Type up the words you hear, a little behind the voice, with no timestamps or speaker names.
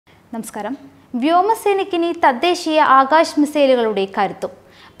നമസ്കാരം. വ്യോമസേനയ്ക്കിനി തദ്ദേശീയ ആകാശ് മിസൈലുകളുടെ കരുത്തും.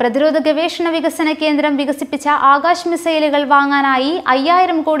 പ്രതിരോധ ഗവേഷണ വികസന കേന്ദ്രം വികസിപ്പിച്ച ആകാശ് മിസൈലുകൾ വാങ്ങാനായി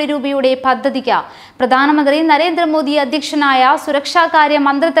 5000 കോടി രൂപയുടെ പദ്ധതിക്ക് പ്രധാനമന്ത്രി നരേന്ദ്രമോദി അധ്യക്ഷനായ സുരക്ഷാകാര്യ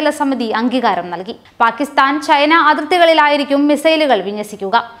മന്ത്രിതല സമിതി അംഗീകാരം നൽകി. പാകിസ്ഥാൻ, ചൈന അതിർത്തികളിലായിരിക്കും മിസൈലുകൾ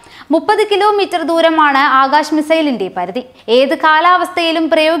വിന്യസിക്കുക. 30 കിലോമീറ്റർ ദൂരമാണ് ആകാശ് മിസൈലിന്റെ പരിധി. ഏത് കാലാവസ്ഥയിലും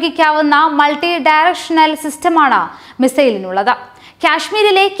പ്രയോഗിക്കാവുന്ന മൾട്ടി ഡയറക്ഷണൽ സിസ്റ്റമാണ് മിസൈലിനുള്ളത്.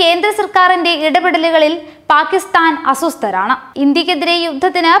 കാശ്മീരിലെ കേന്ദ്ര സർക്കാരിന്റെ ഇടപെടലുകളിൽ പാകിസ്ഥാൻ അസ്വസ്ഥരാണ്. ഇന്ത്യക്കെതിരെ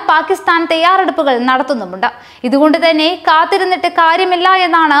യുദ്ധത്തിന് പാകിസ്ഥാൻ തയ്യാറെടുപ്പുകൾ നടത്തുന്നുമുണ്ട്. ഇതുകൊണ്ട് തന്നെ കാത്തിരുന്നിട്ട് കാര്യമില്ല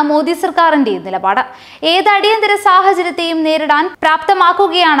എന്നാണ് മോദി സർക്കാരിന്റെ നിലപാട്. ഏത് അടിയന്തര സാഹചര്യത്തെയും നേരിടാൻ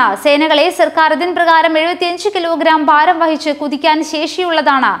പ്രാപ്തമാക്കുകയാണ് സേനകളെ. സർക്കാർ ഇതിൻ പ്രകാരം 75 കിലോഗ്രാം ഭാരം വഹിച്ച് കുതിക്കാൻ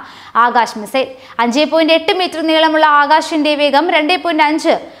ശേഷിയുള്ളതാണ് ആകാശ് മിസൈൽ. 5.8 മീറ്റർ നീളമുള്ള ആകാശിന്റെ വേഗം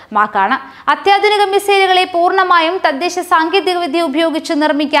 2.5 മാക്കാണ്. അത്യാധുനിക മിസൈലുകളെ പൂർണ്ണമായും തദ്ദേശ സാങ്കേതിക വിദ്യ ഉപയോഗിച്ച്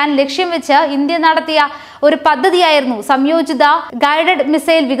നിർമ്മിക്കാൻ ലക്ഷ്യം വെച്ച് ഇന്ത്യ നടത്തിയ ഒരു പദ്ധതിയായിരുന്നു സംയോജിത ഗൈഡഡ്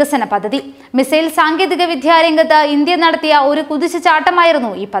മിസൈൽ വികസന പദ്ധതി. മിസൈൽ സാങ്കേതിക വിദ്യാ രംഗത്ത് ഇന്ത്യ നടത്തിയ ഒരു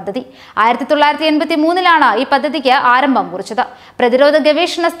കുതിച്ചുചാട്ടമായിരുന്നു ഈ പദ്ധതി. 1983-ലാണ് ഈ പദ്ധതിക്ക് ആരംഭം കുറിച്ചത്. പ്രതിരോധ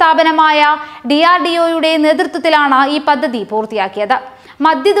ഗവേഷണ സ്ഥാപനമായ drdoയുടെ നേതൃത്വത്തിലാണ് ഈ പദ്ധതി പൂർത്തിയാക്കിയത്.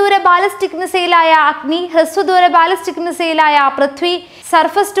 മധ്യദൂര ബാലിസ്റ്റിക് മിസൈലായ അഗ്നി, ഹ്രസ്വദൂര ballistic മിസൈലായ Prithvi,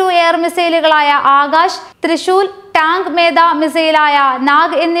 surface to air മിസൈലുകളായ Akash, Trishul, tank മേധ മിസൈലായ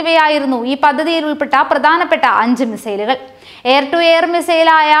നാഗ് എന്നിവയായിരുന്നു ഈ പദ്ധതിയിൽ ഉൾപ്പെട്ട പ്രധാനപ്പെട്ട 5 മിസൈലുകൾ. എയർ ടു എയർ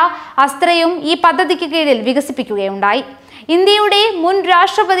മിസൈലായ അസ്ത്രയും ഈ പദ്ധതിക്ക് കീഴിൽ വികസിപ്പിക്കുകയുണ്ടായി. ഇന്ത്യയുടെ മുൻ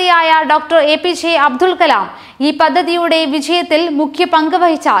രാഷ്ട്രപതിയായ ഡോക്ടർ APJ അബ്ദുൽ കലാം ഈ പദ്ധതിയുടെ വിജയത്തിൽ മുഖ്യ പങ്ക്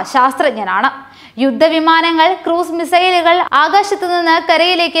വഹിച്ച ശാസ്ത്രജ്ഞനാണ്. യുദ്ധവിമാനങ്ങൾ, ക്രൂസ് മിസൈലുകൾ, ആകാശത്തു നിന്ന്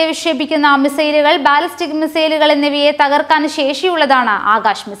കരയിലേക്ക് വിക്ഷേപിക്കുന്ന മിസൈലുകൾ, ബാലിസ്റ്റിക് മിസൈലുകൾ എന്നിവയെ തകർക്കാൻ ശേഷിയുള്ളതാണ്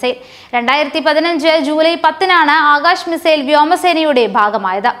Akash missile. 2015 July 10-നാണ് Akash missile വ്യോമസേനയുടെ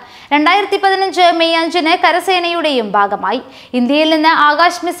ഭാഗമായത്. 2015 മെയ് 5-ന് കരസേനയുടെയും ഭാഗമായി. ഇന്ത്യയിൽ നിന്ന്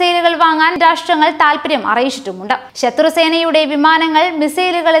ആകാശ് മിസൈലുകൾ വാങ്ങാൻ രാഷ്ട്രങ്ങൾ താൽപര്യം അറിയിച്ചിട്ടുമുണ്ട്. ശത്രുസേനയുടെ വിമാനങ്ങൾ,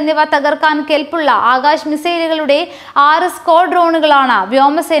 മിസൈലുകൾ എന്നിവ തകർക്കാൻ കെൽപ്പുള്ള ആകാശ് മിസൈലുകളുടെ 6 സ്ക്വാഡ്രോണുകളാണ്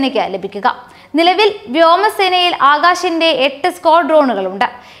വ്യോമസേനയ്ക്ക് ലഭിക്കുക. നിലവിൽ വ്യോമസേനയിൽ ആകാശിന്റെ 8 സ്ക്വാഡ്രോണുകളുണ്ട്.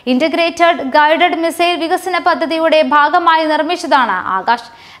 ഇന്റഗ്രേറ്റഡ് ഗൈഡഡ് മിസൈൽ വികസന പദ്ധതിയുടെ ഭാഗമായി നിർമ്മിച്ചതാണ് ആകാശ്.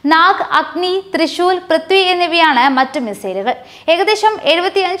 നാഗ്, അഗ്നി, ത്രിശൂൽ, പൃഥ്വി എന്നിവയാണ് മറ്റ് മിസൈലുകൾ. ഏകദേശം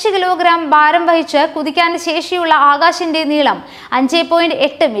 75 കിലോഗ്രാം ഭാരം വഹിച്ച് കുതിക്കാൻ ശേഷിയുള്ള ആകാശിന്റെ നീളം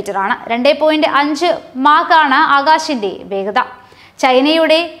 5.8 മീറ്ററാണ്. 2.5 മാക്കാണ് ആകാശിന്റെ വേഗത.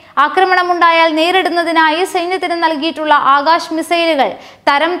 ചൈനയുടെ ആക്രമണമുണ്ടായാൽ നേരിടുന്നതിനായി സൈന്യത്തിന് നൽകിയിട്ടുള്ള ആകാശ് മിസൈലുകൾ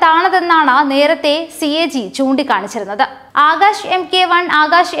തരം താണതെന്നാണ് നേരത്തെ CAG ചൂണ്ടിക്കാണിച്ചിരുന്നത്. Akash MK1,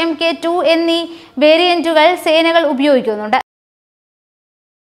 Akash MK2 എന്നീ വേരിയന്റുകൾ സേനകൾ ഉപയോഗിക്കുന്നുണ്ട്.